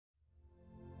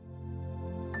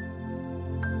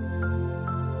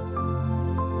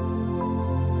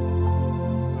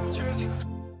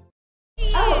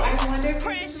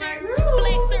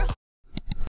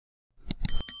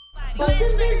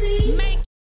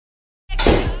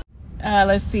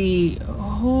Let's see.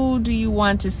 Who do you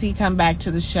want to see come back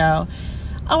to the show?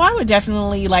 Oh, I would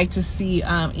definitely like to see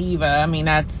Eva. I mean,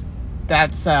 that's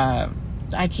I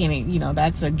can't,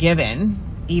 that's a given.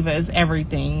 Eva is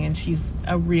everything, and she's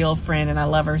a real friend, and I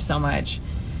love her so much.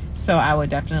 So I would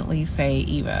definitely say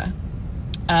Eva.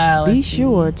 Be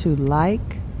sure to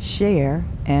like, share,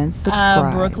 and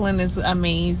subscribe. Brooklyn is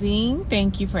amazing.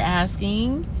 Thank you for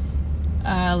asking.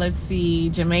 Let's see.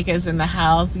 Jamaica is in the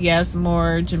house. Yes,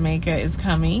 more Jamaica is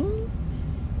coming.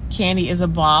 Kandi is a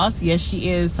boss. Yes, she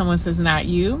is. Someone says, not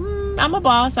you. I'm a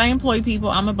boss. I employ people.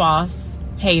 I'm a boss.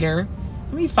 Hater.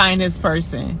 Let me find this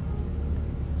person.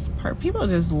 People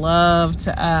just love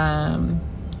to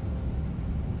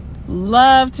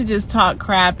just talk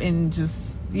crap and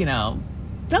just,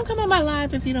 don't come on my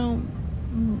live if you don't,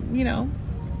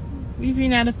 if you're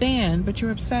not a fan, but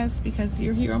you're obsessed because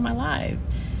you're here on my live.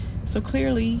 So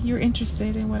clearly you're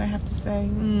interested in what I have to say.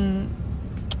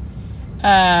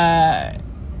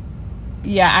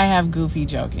 Yeah, I have goofy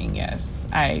joking. Yes,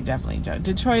 I definitely joke.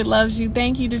 Detroit loves you.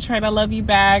 Thank you, Detroit. I love you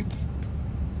back.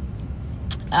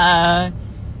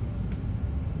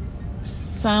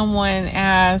 Someone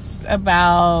asked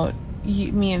about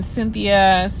me and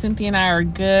Cynthia. Cynthia and I are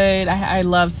good. I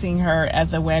love seeing her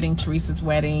at the wedding, Teresa's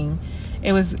wedding.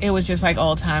 It was just like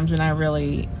old times, and I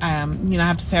really, I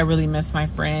have to say I really miss my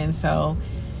friend. So,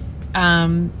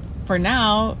 for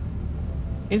now,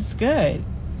 it's good.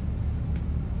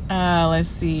 Let's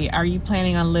see. Are you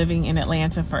planning on living in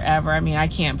Atlanta forever? I mean, I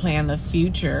can't plan the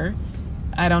future.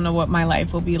 I don't know what my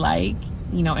life will be like,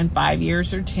 in 5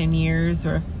 years or 10 years,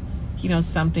 or if,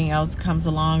 something else comes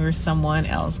along or someone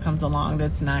else comes along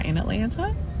that's not in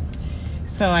Atlanta.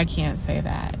 So I can't say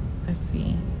that. Let's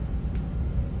see.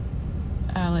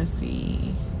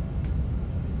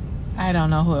 I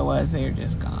don't know who it was. They're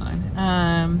just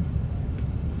gone.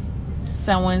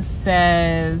 Someone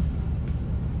says,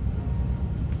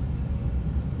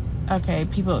 okay,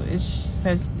 it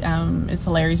says, it's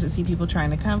hilarious to see people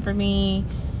trying to come for me.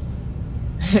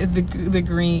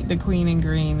 the queen in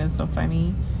green is so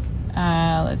funny.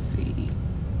 Let's see.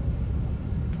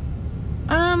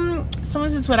 Someone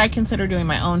says, would I consider doing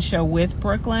my own show with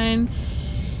Brooklyn?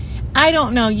 I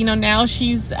don't know. Now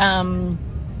she's going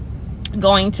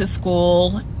to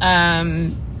school.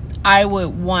 I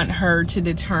would want her to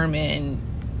determine,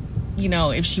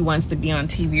 if she wants to be on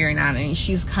TV or not. I mean,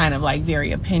 she's kind of like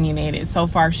very opinionated. So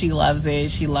far, she loves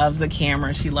it. She loves the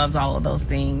camera. She loves all of those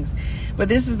things. But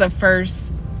this is the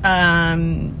first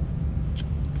time,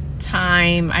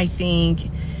 I think,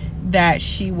 that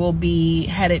she will be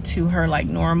headed to her like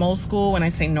normal school. When I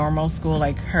say normal school,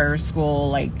 like her school,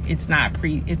 like it's not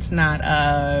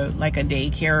like a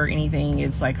daycare or anything.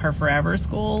 It's like her forever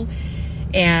school.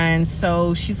 And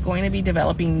so she's going to be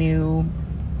developing new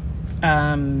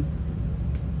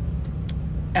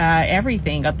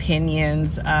everything,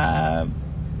 opinions,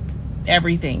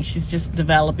 everything. She's just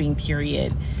developing,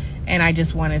 period. And I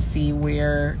just want to see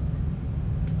where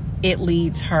it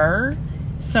leads her.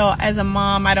 So as a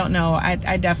mom, I don't know.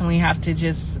 I definitely have to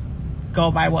just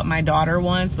go by what my daughter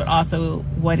wants, but also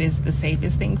what is the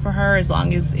safest thing for her. As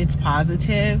long as it's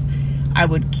positive, I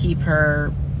would keep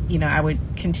her, I would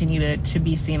continue to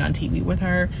be seen on TV with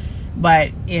her.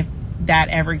 But if that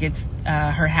ever gets,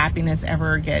 her happiness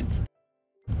ever gets,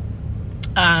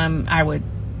 I would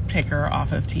take her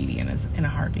off of TV in a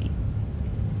heartbeat.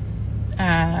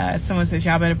 Someone says,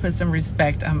 y'all better put some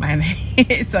respect on my name.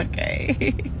 It's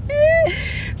okay.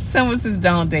 Someone says,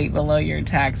 don't date below your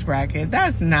tax bracket.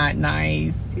 That's not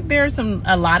nice. There's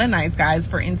a lot of nice guys.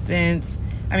 For instance,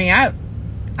 I mean, I'm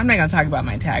not going to talk about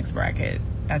my tax bracket.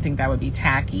 I think that would be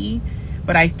tacky.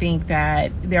 But I think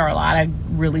that there are a lot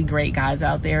of really great guys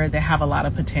out there that have a lot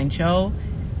of potential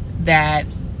that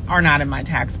are not in my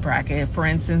tax bracket. For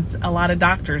instance, a lot of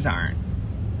doctors aren't.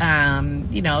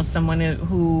 Someone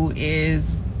who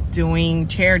is doing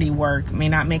charity work may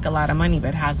not make a lot of money,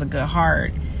 but has a good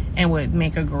heart and would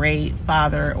make a great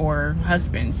father or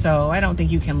husband. So I don't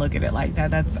think you can look at it like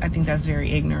that. I think that's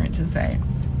very ignorant to say.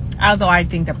 Although I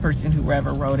think the person who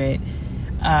ever wrote it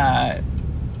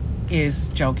is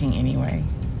joking anyway.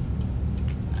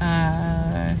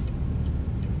 I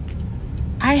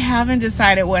haven't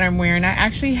decided what I'm wearing. I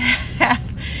actually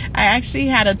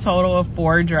had a total of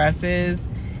 4 dresses,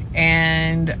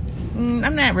 and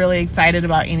I'm not really excited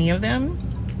about any of them.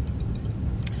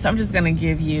 So I'm just gonna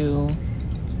give you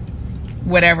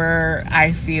whatever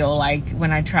I feel like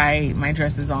when I try my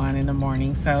dresses on in the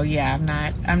morning. So yeah,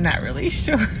 I'm not really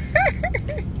sure.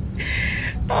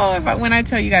 When I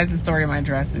tell you guys the story of my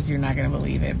dresses, you're not gonna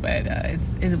believe it, but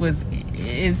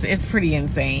it's pretty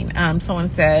insane. Someone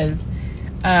says,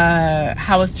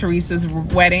 how was Teresa's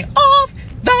wedding? Oh,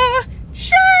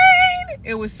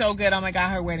 It was so good. Oh my God,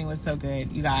 her wedding was so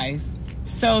good, you guys.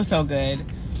 So good.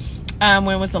 When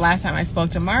was the last time I spoke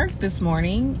to Mark? This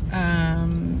morning.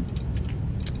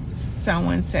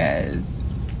 Someone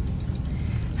says,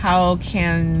 how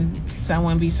can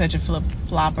someone be such a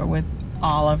flip-flopper with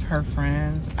all of her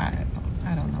friends? I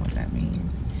don't know what that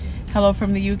means. Hello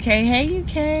from the UK. Hey,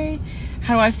 UK.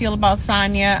 How do I feel about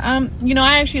Sonia? I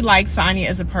actually like Sonia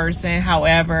as a person.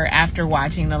 However, after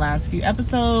watching the last few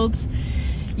episodes,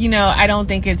 I don't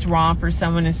think it's wrong for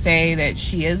someone to say that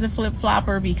she is a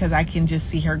flip-flopper, because I can just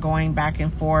see her going back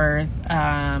and forth,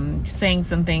 saying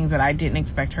some things that I didn't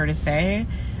expect her to say.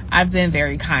 I've been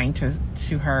very kind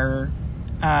to her,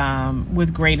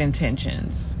 with great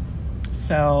intentions.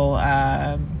 So,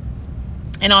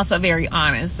 and also very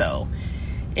honest. So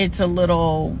it's a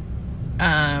little,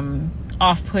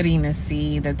 off-putting to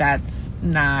see that that's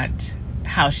not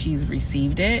how she's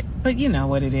received it, but you know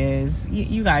what it is.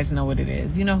 You guys know what it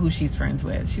is. You know who she's friends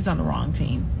with. She's on the wrong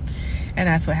team, and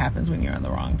that's what happens when you're on the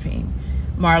wrong team.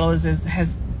 Marlo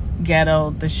has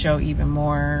ghettoed the show even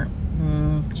more.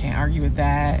 Can't argue with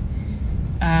that.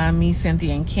 Me,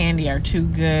 Cynthia, and Kandi are too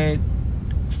good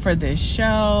for this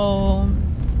show.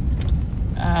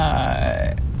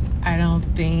 I don't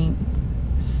think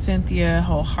Cynthia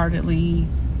wholeheartedly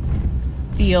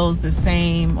feels the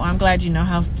same. Well, I'm glad you know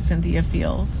how Cynthia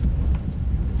feels.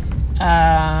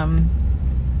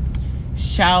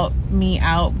 Shout me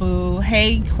out, boo.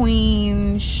 Hey,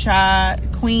 Queens,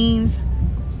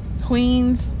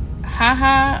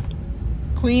 haha.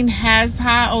 Queen has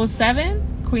ha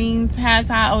 07. Queens has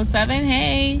ha 07.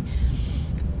 Hey.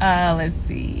 Let's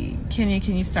see. Can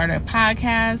you start a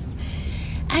podcast?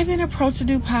 I've been approached to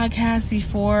do podcasts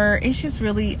before. It's just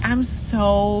really, I'm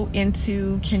so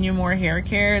into Kenya Moore hair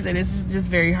care that it's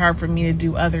just very hard for me to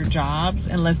do other jobs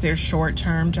unless they're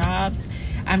short-term jobs.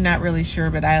 I'm not really sure,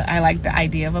 but I like the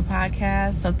idea of a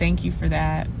podcast. So thank you for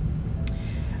that.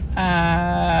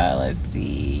 Let's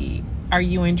see. Are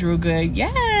you and Drew good?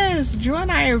 Yes, Drew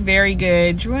and I are very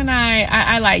good. Drew and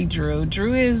I like Drew.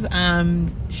 Drew is,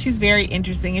 she's very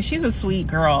interesting, and she's a sweet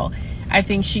girl. I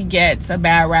think she gets a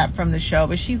bad rap from the show,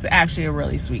 but she's actually a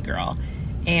really sweet girl.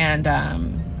 And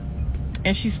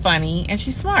she's funny, and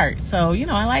she's smart. So,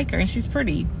 I like her, and she's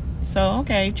pretty. So,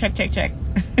 okay, check.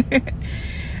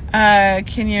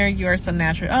 Kenya, you are so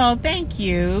natural. Oh, thank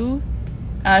you.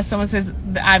 Someone says,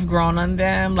 I've grown on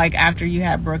them. Like, after you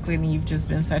had Brooklyn, you've just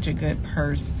been such a good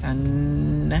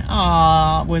person.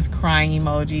 Aw, with crying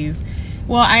emojis.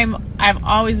 Well, I've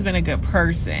always been a good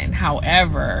person.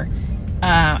 However,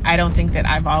 I don't think that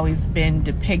I've always been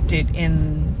depicted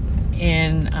in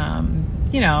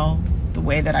the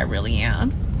way that I really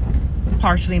am.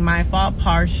 Partially my fault,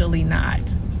 partially not.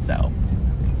 So,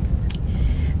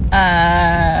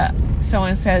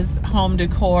 someone says home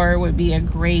decor would be a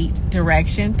great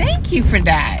direction. Thank you for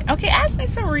that. Okay, ask me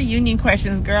some reunion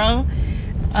questions, girl.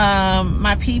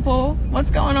 My people,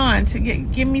 what's going on?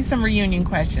 Give me some reunion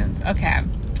questions. Okay.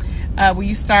 Will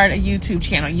you start a YouTube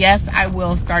channel? Yes, I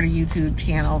will start a YouTube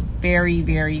channel very,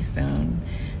 very soon.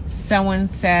 Someone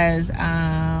says,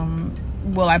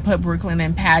 will I put Brooklyn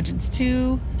in pageants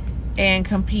too and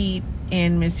compete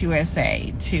in Miss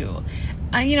USA too?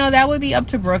 That would be up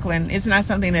to Brooklyn. It's not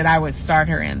something that I would start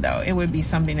her in, though. It would be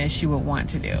something that she would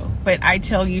want to do. But I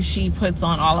tell you, she puts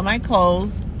on all of my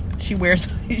clothes. She wears,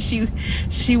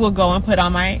 she will go and put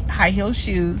on my high heel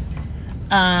shoes.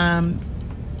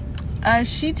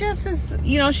 She just is,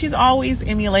 she's always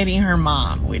emulating her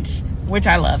mom, which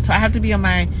I love. So I have to be on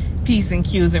my P's and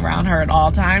Q's around her at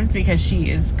all times, because she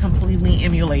is completely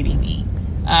emulating me.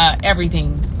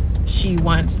 Everything. She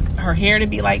wants her hair to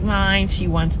be like mine. She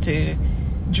wants to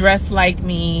dress like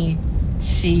me.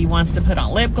 She wants to put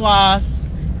on lip gloss,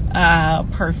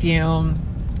 perfume.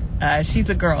 She's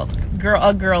a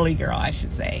girly girl, I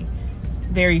should say.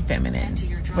 Very feminine,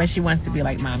 but she wants to be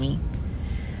like mommy.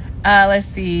 Let's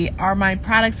see. Are my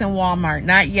products in Walmart?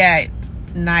 Not yet.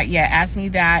 Ask me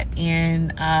that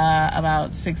in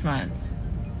about 6 months.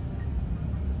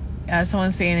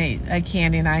 Someone's saying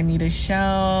Kandi and I need a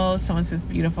show. Someone says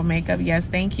beautiful makeup. Yes,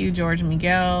 thank you, George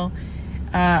Miguel.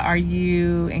 Are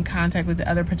you in contact with the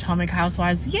other Potomac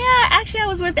housewives? Yeah, actually I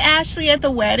was with Ashley at the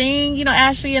wedding.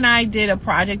 Ashley and I did a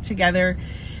project together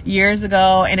years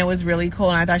ago, and it was really cool,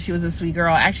 and I thought she was a sweet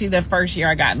girl. Actually, the first year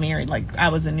I got married, like, I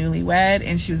was a newlywed,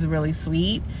 and she was really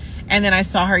sweet. And then I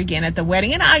saw her again at the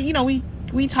wedding, and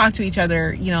we talked to each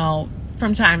other,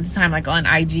 from time to time, like on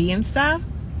IG and stuff.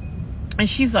 And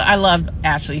I love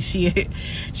Ashley.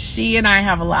 She and I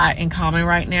have a lot in common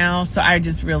right now, so I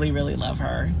just really, really love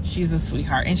her. She's a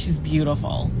sweetheart, and she's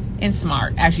beautiful and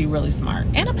smart, actually really smart,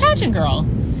 and a pageant girl.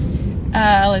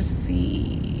 Let's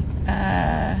see.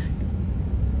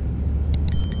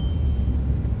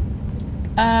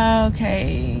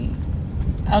 Okay.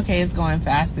 Okay, it's going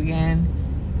fast again.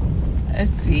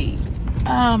 Let's see.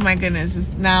 Oh my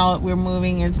goodness. Now we're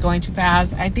moving. It's going too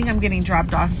fast. I think I'm getting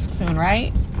dropped off soon,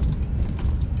 right?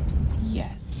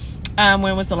 Yes.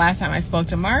 When was the last time I spoke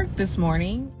to Mark? This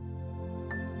morning.